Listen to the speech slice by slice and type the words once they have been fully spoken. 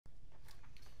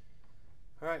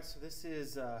All right, so this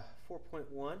is 4.1.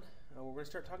 We're going to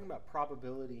start talking about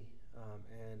probability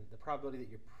and the probability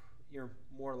that you're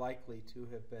more likely to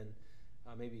have been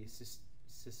maybe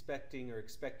suspecting or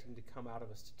expecting to come out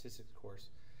of a statistics course.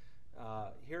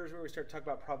 Here's where we start talking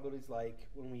about probabilities, like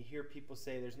when we hear people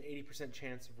say there's an 80%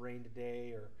 chance of rain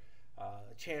today, or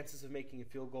chances of making a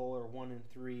field goal are 1 in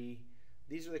 3.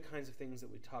 These are the kinds of things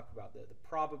that we talk about. The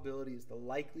probability is the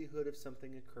likelihood of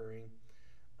something occurring.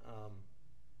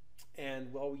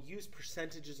 And while we use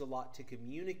percentages a lot to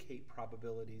communicate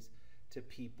probabilities to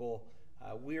people,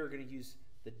 we are going to use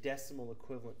the decimal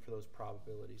equivalent for those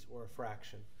probabilities, or a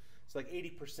fraction. So like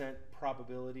 80%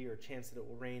 probability or chance that it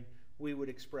will rain, we would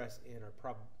express in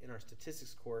our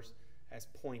statistics course as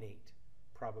 0.8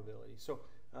 probability. So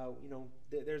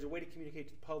there's a way to communicate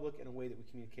to the public and a way that we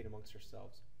communicate amongst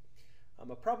ourselves.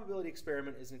 A probability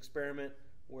experiment is an experiment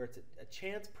where it's a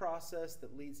chance process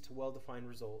that leads to well-defined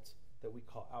results that we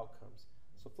call outcomes.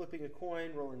 So flipping a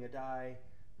coin, rolling a die,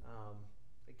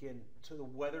 again, to the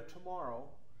weather tomorrow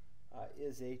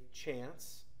is a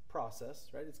chance process,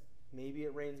 right? Maybe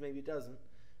it rains, maybe it doesn't,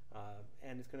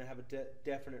 and it's going to have a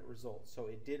definite result. So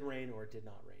it did rain or it did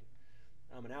not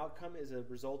rain. An outcome is a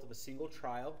result of a single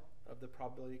trial of the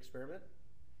probability experiment.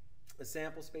 A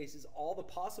sample space is all the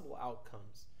possible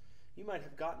outcomes. You might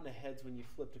have gotten the heads when you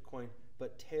flipped a coin,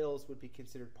 but tails would be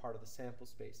considered part of the sample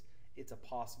space. It's a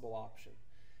possible option.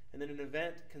 And then an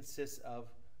event consists of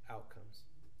outcomes.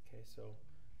 Okay, so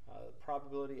the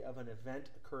probability of an event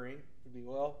occurring would be,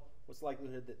 well, what's the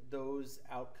likelihood that those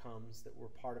outcomes that were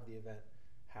part of the event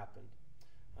happened?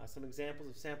 Some examples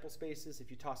of sample spaces: if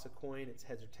you toss a coin, it's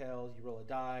heads or tails. You roll a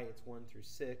die, it's 1 through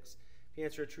 6. If you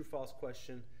answer a true-false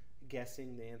question,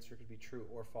 guessing the answer could be true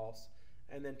or false.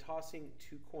 And then tossing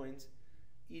 2 coins,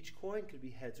 each coin could be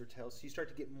heads or tails, so you start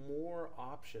to get more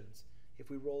options. If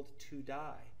we rolled 2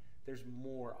 die, there's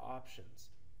more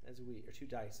options or 2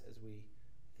 dice as we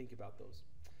think about those.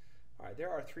 All right,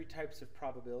 there are 3 types of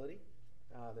probability.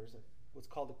 There's what's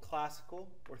called a classical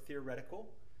or theoretical.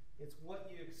 It's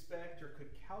what you expect or could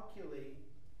calculate.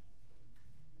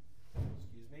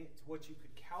 It's what you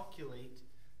could calculate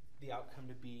the outcome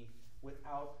to be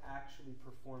without actually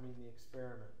performing the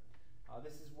experiment.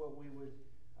 This is what we would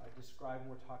describe when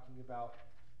we're talking about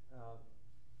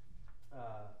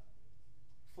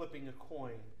flipping a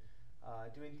coin,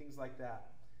 doing things like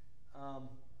that.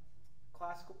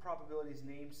 Classical probability is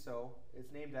named so.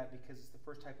 It's named that because it's the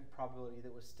first type of probability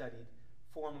that was studied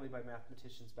formally by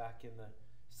mathematicians back in the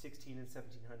 16 and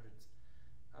 1700s.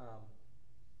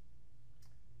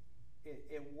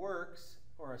 It works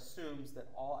or assumes that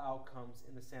all outcomes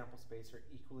in the sample space are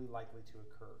equally likely to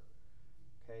occur.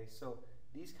 Okay, so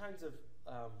these kinds of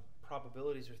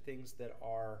probabilities are things that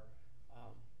are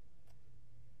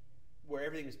where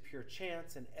everything is pure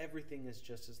chance and everything is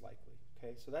just as likely.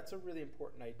 Okay, so that's a really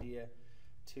important idea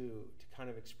to kind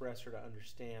of express or to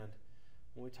understand.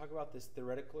 When we talk about this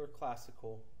theoretical or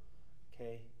classical,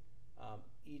 okay,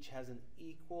 each has an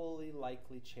equally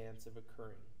likely chance of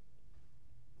occurring.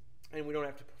 And we don't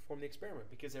have to perform the experiment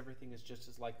because everything is just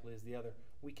as likely as the other.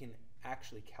 We can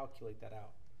actually calculate that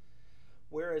out.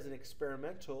 Whereas an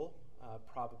experimental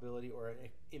probability or an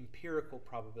empirical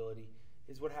probability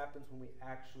is what happens when we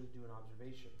actually do an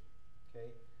observation.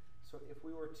 Okay, so if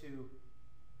we were to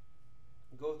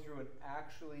go through and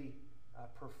actually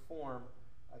perform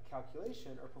a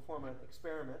calculation or perform an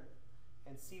experiment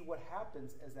and see what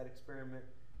happens as that experiment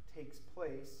takes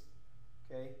place,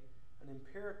 okay, an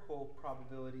empirical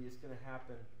probability is going to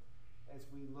happen as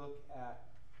we look at,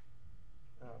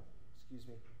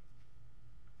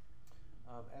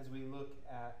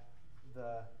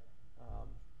 the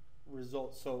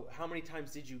results. So how many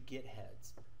times did you get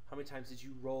heads? How many times did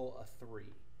you roll a 3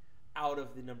 out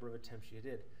of the number of attempts you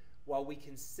did? While we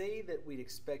can say that we'd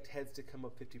expect heads to come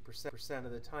up 50%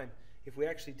 of the time, if we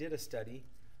actually did a study,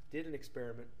 did an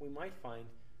experiment, we might find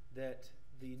that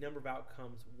the number of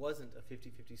outcomes wasn't a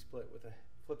 50-50 split with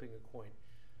flipping a coin.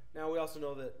 Now we also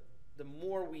know that the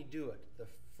more we do it, the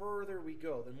further we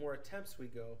go, the more attempts we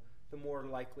go, the more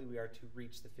likely we are to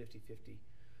reach the 50-50.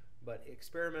 But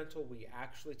experimental, we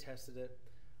actually tested it.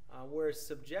 Whereas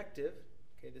subjective,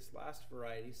 okay, this last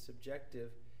variety, subjective,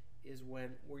 is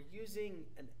when we're using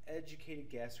an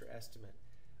educated guess or estimate.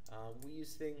 We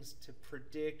use things to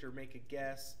predict or make a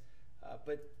guess,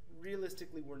 but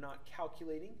realistically we're not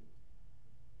calculating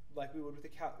like we would with a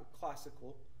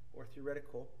classical or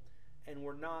theoretical, and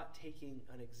we're not taking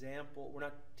an example, we're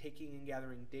not taking and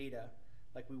gathering data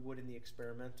like we would in the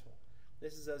experimental.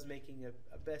 This is us making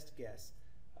a best guess,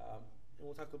 and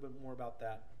we'll talk a little bit more about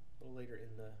that a little later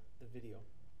in the video.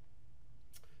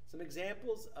 Some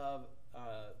examples of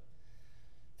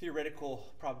theoretical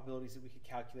probabilities that we could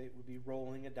calculate would be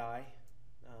rolling a die,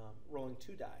 rolling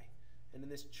 2 die. And in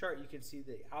this chart, you can see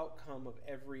the outcome of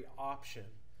every option.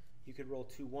 You could roll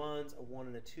 2 1s, a 1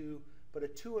 and a 2, but a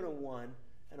 2 and a 1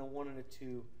 and a 1 and a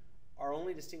 2 are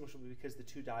only distinguishable because the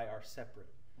 2 die are separate.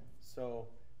 So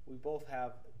we both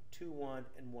have 2 1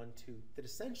 and 1 2 that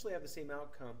essentially have the same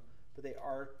outcome, but there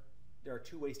are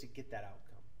 2 ways to get that outcome.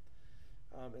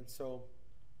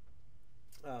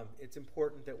 It's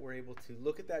important that we're able to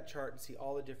look at that chart and see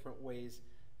all the different ways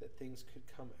that things could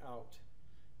come out.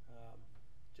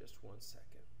 Just 1 second.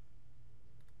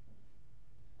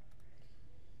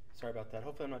 Sorry about that.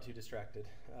 Hopefully I'm not too distracted.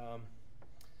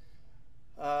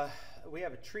 We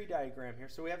have a tree diagram here.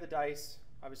 So we have the dice.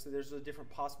 Obviously there's the different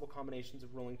possible combinations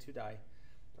of rolling 2 die.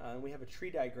 And we have a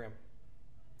tree diagram.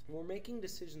 When we're making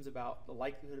decisions about the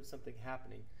likelihood of something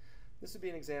happening, this would be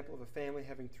an example of a family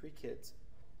having 3 kids.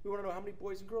 We want to know how many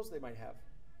boys and girls they might have.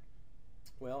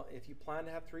 Well, if you plan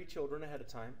to have 3 children ahead of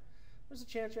time, there's a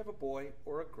chance you have a boy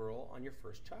or a girl on your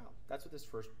first child. That's what this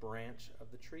first branch of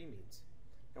the tree means.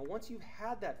 Now, once you've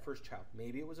had that first child,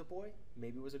 maybe it was a boy,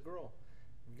 maybe it was a girl,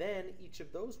 then each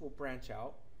of those will branch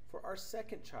out for our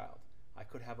second child. I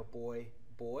could have a boy,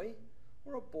 boy,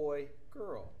 or a boy,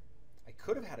 girl. I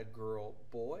could have had a girl,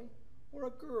 boy, or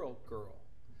a girl, girl.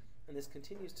 And this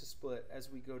continues to split as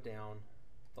we go down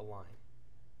the line.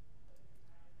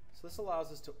 So this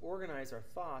allows us to organize our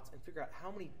thoughts and figure out how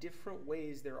many different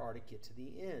ways there are to get to the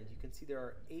end. You can see there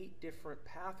are 8 different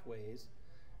pathways.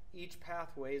 Each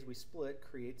pathway, as we split,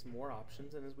 creates more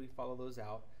options, and as we follow those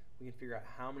out, we can figure out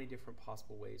how many different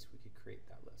possible ways we could create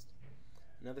that list.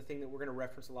 Another thing that we're going to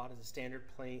reference a lot is a standard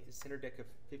center deck of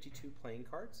 52 playing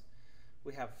cards.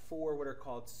 We have 4 what are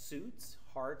called suits,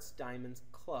 hearts, diamonds,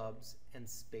 clubs, and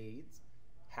spades.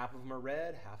 Half of them are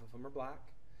red, half of them are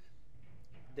black.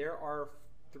 There are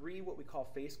 3 what we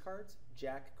call face cards,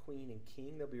 Jack, Queen, and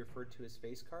King. They'll be referred to as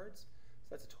face cards. So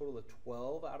that's a total of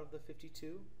 12 out of the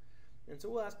 52. And so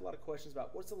we'll ask a lot of questions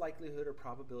about what's the likelihood or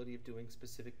probability of doing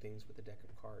specific things with a deck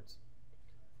of cards.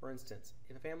 For instance,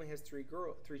 if a family has 3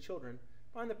 children,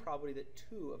 find the probability that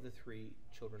 2 of the 3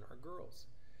 children are girls.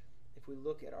 If we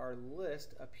look at our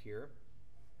list up here,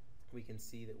 we can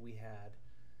see that we had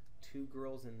 2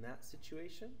 girls in that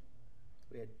situation.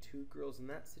 We had 2 girls in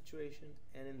that situation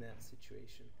and in that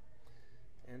situation.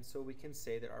 And so we can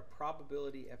say that our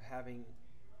probability of having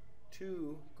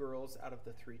 2 girls out of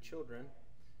the 3 children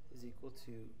is equal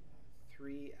to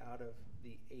 3 out of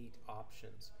the 8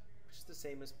 options, which is the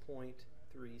same as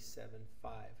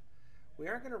 0.375. We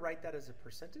aren't going to write that as a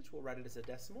percentage. We'll write it as a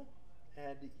decimal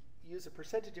and use a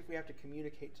percentage if we have to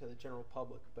communicate to the general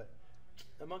public. But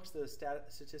amongst the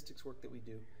statistics work that we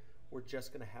do, we're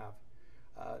just going to have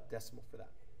decimal for that.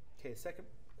 Okay, the second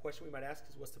question we might ask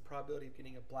is what's the probability of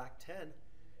getting a black 10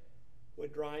 when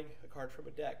drawing a card from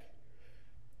a deck?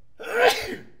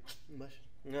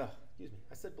 No, excuse me.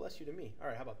 I said bless you to me. All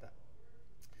right, how about that?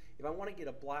 If I want to get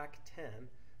a black 10,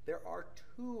 there are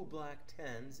 2 black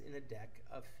 10s in a deck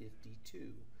of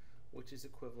 52, which is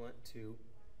equivalent to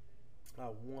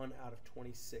 1 out of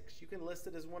 26. You can list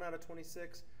it as 1 out of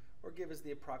 26 or give us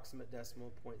the approximate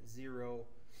decimal 0.0.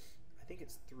 I think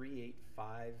it's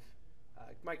 385.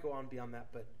 It might go on beyond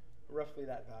that, but roughly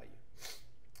that value.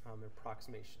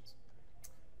 Approximations.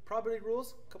 Probability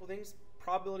rules, a couple things.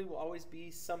 Probability will always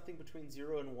be something between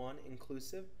 0 and 1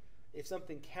 inclusive. If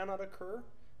something cannot occur,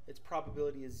 its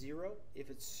probability is 0. If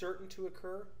it's certain to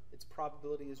occur, its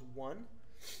probability is 1.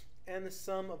 And the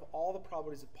sum of all the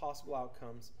probabilities of possible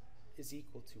outcomes is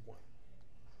equal to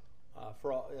 1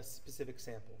 for a specific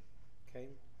sample. Okay.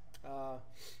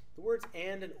 The words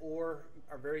and or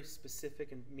are very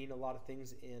specific and mean a lot of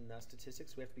things in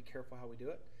statistics. We have to be careful how we do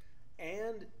it.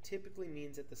 And typically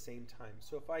means at the same time.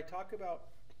 So if I talk about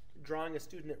drawing a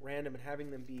student at random and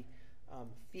having them be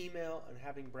female and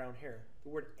having brown hair, the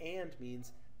word and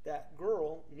means that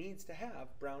girl needs to have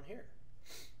brown hair.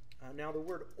 Now the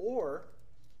word or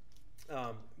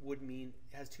would mean,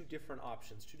 has 2 different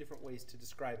options, 2 different ways to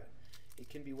describe it. It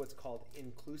can be what's called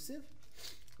inclusive,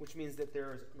 which means that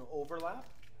there is no overlap,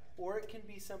 or it can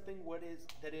be something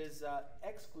that is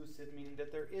exclusive, meaning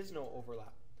that there is no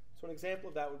overlap. So an example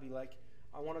of that would be like,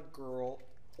 I want a girl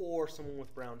or someone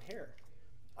with brown hair.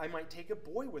 I might take a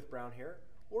boy with brown hair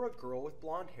or a girl with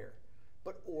blonde hair.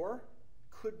 But or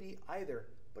could be either,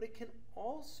 but it can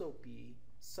also be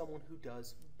someone who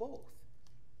does both,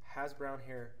 has brown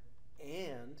hair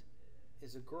and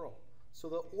is a girl. So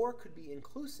the or could be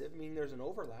inclusive, meaning there's an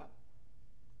overlap,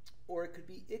 or it could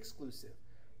be exclusive,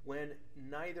 when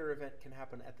neither event can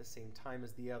happen at the same time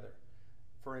as the other.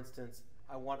 For instance,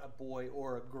 I want a boy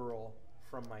or a girl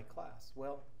from my class.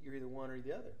 Well, you're either one or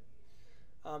the other.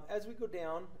 As we go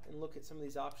down and look at some of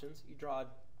these options, you draw a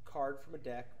card from a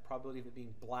deck, probability of it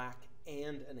being black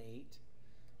and an 8.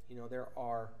 You know, there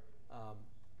are,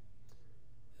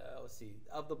 let's see,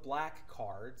 of the black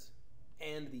cards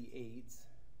and the 8s,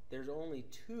 there's only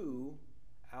 2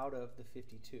 out of the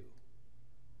 52.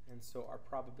 And so our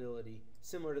probability,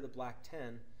 similar to the black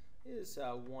 10, is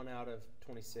 1 out of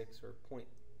 26, or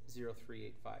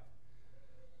 0.0385.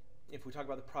 If we talk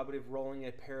about the probability of rolling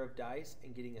a pair of dice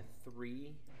and getting a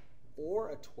 3 or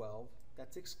a 12,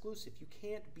 that's exclusive. You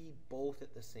can't be both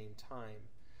at the same time.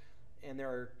 And there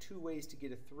are 2 ways to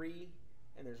get a 3,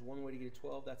 and there's 1 way to get a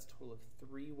 12. That's a total of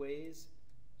 3 ways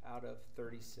out of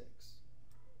 36.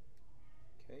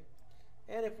 Okay?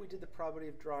 And if we did the probability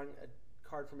of drawing a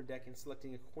card from a deck and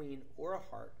selecting a queen or a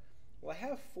heart, well, I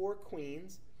have 4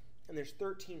 queens, and there's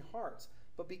 13 hearts.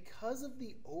 But because of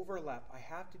the overlap, I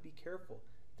have to be careful.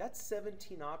 That's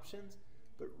 17 options,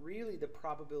 but really the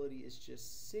probability is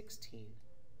just 16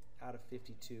 out of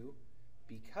 52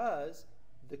 because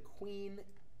the queen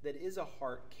that is a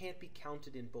heart can't be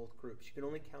counted in both groups. You can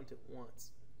only count it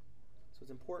once. So it's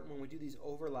important when we do these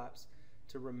overlaps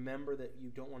to remember that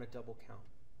you don't want to double count.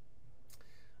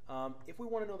 If we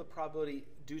want to know the probability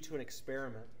due to an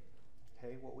experiment,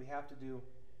 okay, what we have to do,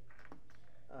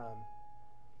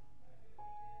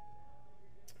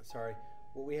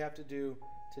 what we have to do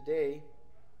today,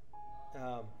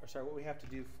 what we have to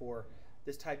do for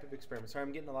this type of experiment. Sorry,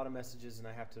 I'm getting a lot of messages and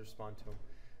I have to respond to them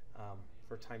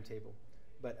for timetable.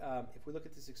 But if we look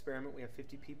at this experiment, we have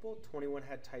 50 people, 21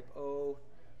 had type O,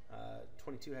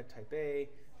 22 had type A,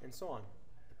 and so on.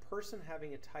 The person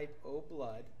having a type O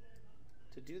blood,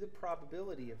 to do the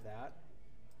probability of that,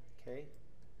 okay,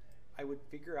 I would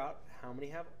figure out how many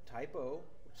have type O,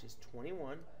 which is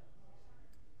 21,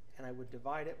 and I would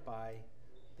divide it by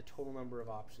the total number of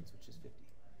options, which is 50.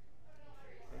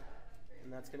 Okay?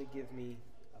 And that's going to give me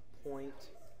a 0.42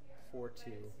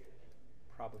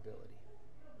 probability.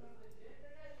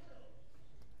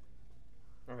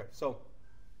 Okay, so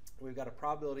we've got a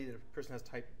probability that a person has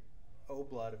type O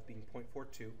blood of being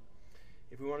 0.42.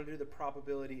 If we want to do the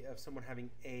probability of someone having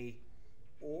A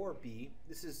or B,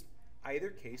 this is either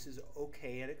case is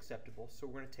okay and acceptable. So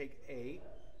we're going to take A,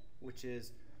 which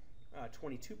is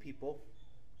 22 people,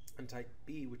 and type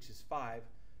B, which is 5,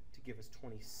 to give us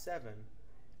 27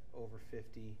 over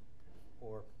 50,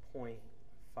 or 0.54.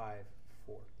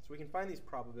 So we can find these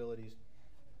probabilities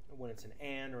when it's an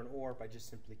and or an or by just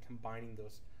simply combining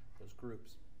those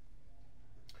groups.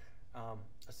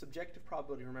 A subjective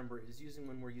probability, remember, is using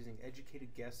when we're using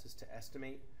educated guesses to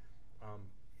estimate,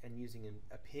 and using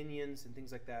opinions and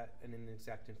things like that, and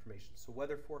inexact information. So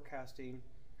weather forecasting,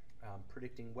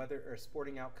 predicting weather or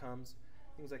sporting outcomes,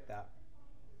 things like that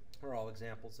are all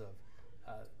examples of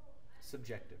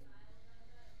subjective.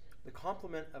 The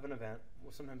complement of an event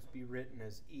will sometimes be written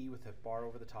as E with a bar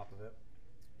over the top of it.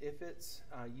 If it's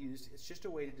used, it's just a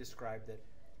way to describe that,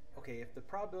 okay, if the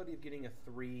probability of getting a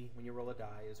 3 when you roll a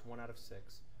die is 1 out of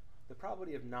 6, the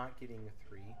probability of not getting a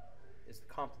 3 is the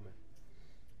complement.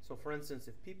 So for instance,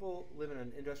 if people live in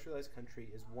an industrialized country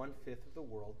is 1/5 of the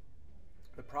world,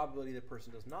 the probability the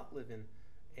person does not live in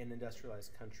an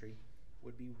industrialized country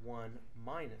would be 1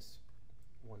 minus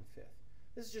 1/5.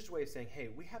 This is just a way of saying, hey,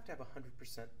 we have to have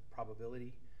 100%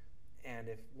 probability, and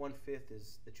if 1/5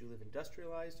 is that you live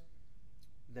industrialized,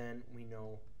 then we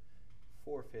know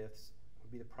 4/5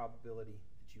 would be the probability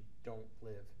that you don't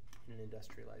live in an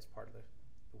industrialized part of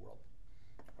the world.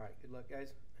 All right, good luck,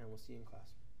 guys, and we'll see you in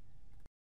class.